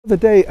The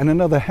day and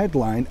another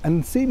headline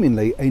and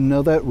seemingly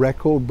another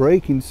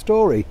record-breaking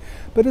story.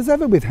 But as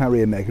ever with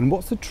Harry and Meghan,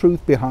 what's the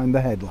truth behind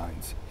the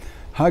headlines?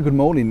 Hi, good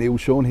morning, Neil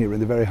Sean here in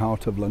the very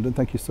heart of London.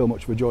 Thank you so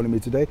much for joining me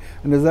today,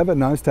 and as ever,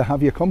 nice to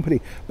have your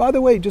company. By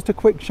the way, just a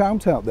quick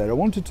shout out there. I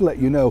wanted to let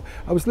you know,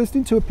 I was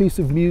listening to a piece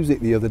of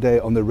music the other day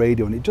on the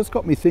radio, and it just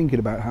got me thinking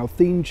about how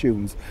theme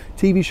tunes,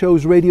 TV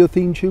shows, radio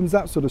theme tunes,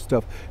 that sort of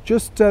stuff,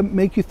 just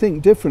make you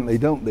think differently,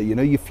 don't they? You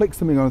know, you flick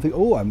something on and think,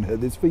 oh, I haven't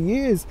heard this for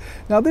years.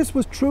 Now, this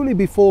was truly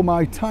before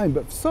my time,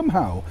 but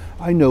somehow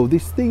I know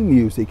this theme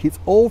music. It's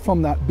all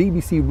from that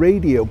BBC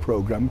radio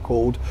programme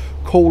called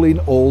Calling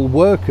All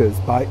Workers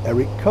by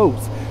Eric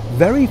Coates.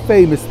 Very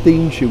famous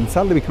theme tune.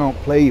 Sadly we can't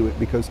play you it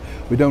because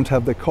we don't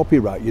have the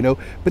copyright, you know,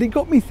 but it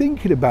got me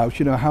thinking about,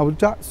 you know, how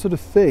that sort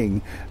of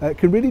thing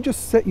can really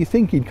just set you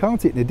thinking,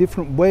 can't it, in a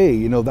different way.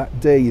 You know,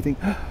 that day you think,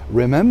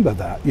 remember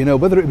that, you know,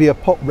 whether it be a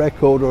pop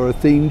record or a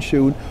theme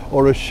tune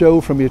or a show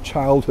from your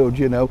childhood.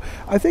 You know,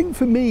 I think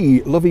for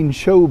me, loving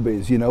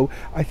showbiz, you know,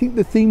 I think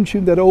the theme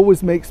tune that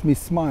always makes me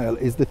smile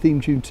is the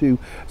theme tune to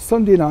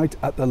Sunday Night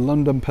at the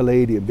London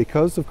Palladium,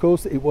 because of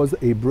course it was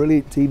a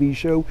brilliant TV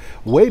show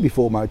way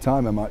before my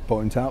time, I might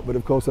point out, but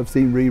of course I've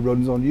seen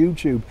reruns on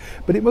YouTube.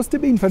 But it must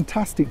have been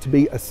fantastic to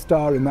be a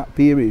star in that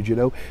period. You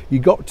know, you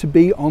got to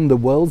be on the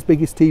world's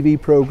biggest TV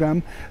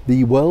program,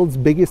 the world's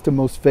biggest and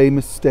most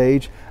famous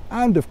stage,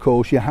 and of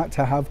course you had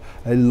to have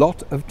a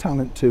lot of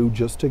talent too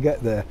just to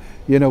get there.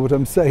 You know what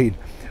I'm saying?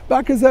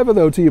 Back as ever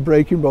though to your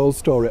breaking roll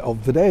story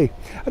of the day.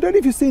 I don't know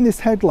if you've seen this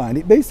headline.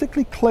 It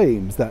basically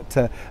claims that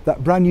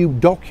that brand new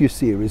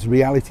docu-series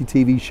reality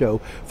TV show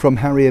from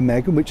Harry and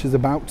Meghan, which is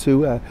about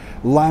to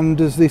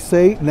land, as they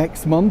say,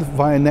 next month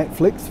via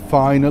Netflix,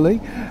 finally.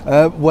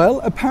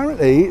 Well,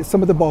 apparently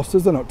some of the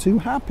bosses are not too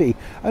happy,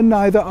 and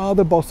neither are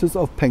the bosses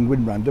of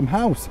Penguin Random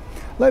House.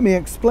 Let me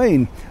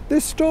explain.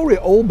 This story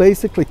all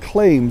basically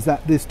claims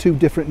that there's two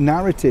different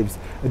narratives,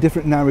 a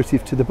different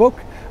narrative to the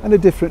book and a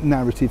different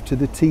narrative to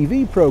the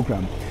TV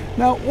programme.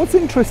 Now, what's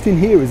interesting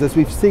here is, as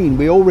we've seen,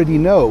 we already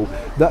know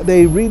that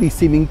they really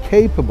seem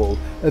incapable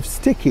of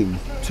sticking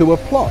to a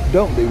plot,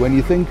 don't they, when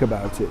you think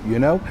about it, you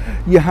know?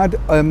 You had,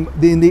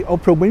 in the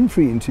Oprah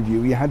Winfrey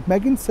interview, you had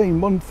Meghan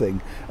saying one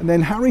thing, and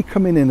then Harry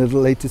coming in at a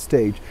later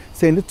stage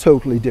saying a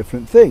totally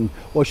different thing.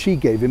 Well, she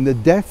gave him the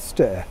death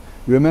stare.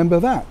 You remember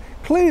that?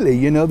 Clearly,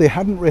 you know, they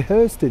hadn't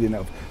rehearsed it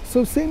enough.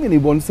 So seemingly,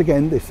 once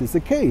again, this is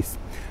the case.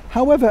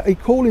 However, a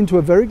call into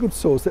a very good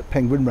source at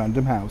Penguin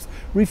Random House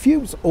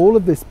refutes all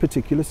of this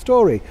particular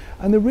story.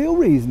 And the real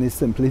reason is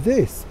simply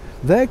this.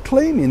 They're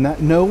claiming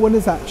that no one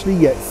has actually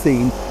yet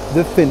seen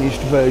the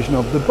finished version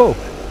of the book.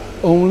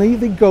 Only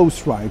the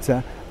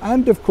ghostwriter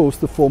and, of course,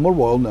 the former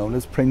royal known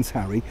as Prince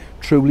Harry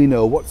truly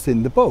know what's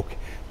in the book.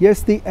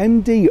 Yes, the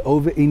MD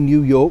over in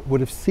New York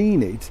would have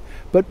seen it,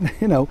 but,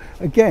 you know,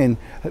 again,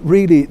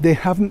 really, they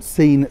haven't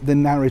seen the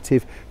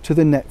narrative to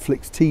the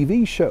Netflix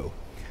TV show.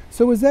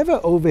 So as ever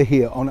over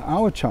here on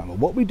our channel,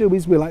 what we do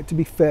is we like to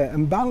be fair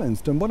and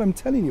balanced. And what I'm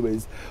telling you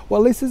is,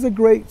 well, this is a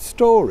great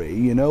story,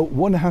 you know,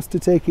 one has to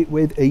take it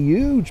with a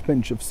huge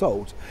pinch of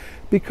salt,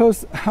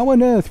 because how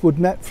on earth would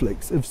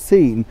Netflix have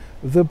seen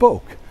the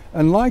book?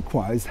 And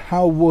likewise,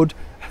 how would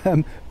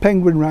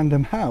Penguin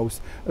Random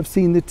House have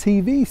seen the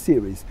TV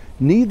series?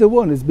 Neither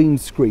one has been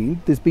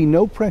screened, there's been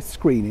no press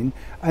screening,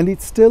 and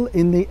it's still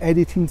in the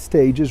editing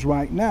stages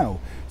right now.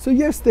 So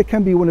yes, there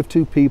can be one of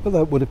two people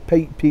that would have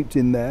peeped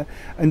in there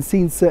and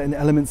seen certain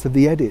elements of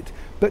the edit,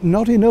 but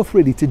not enough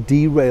really to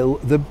derail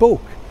the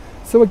book.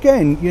 So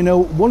again, you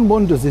know, one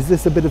wonders, is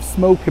this a bit of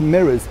smoke and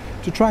mirrors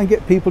to try and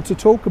get people to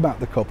talk about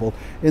the couple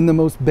in the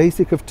most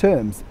basic of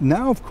terms?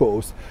 Now, of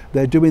course,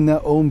 they're doing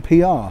their own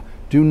PR.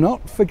 Do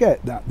not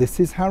forget that this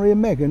is Harry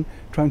and Meghan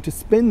trying to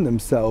spin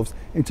themselves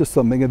into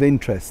something of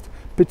interest,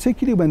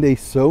 particularly when they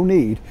so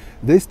need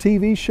this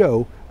TV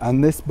show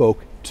and this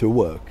book to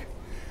work.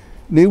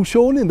 Neil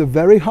Sean in the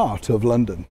very heart of London.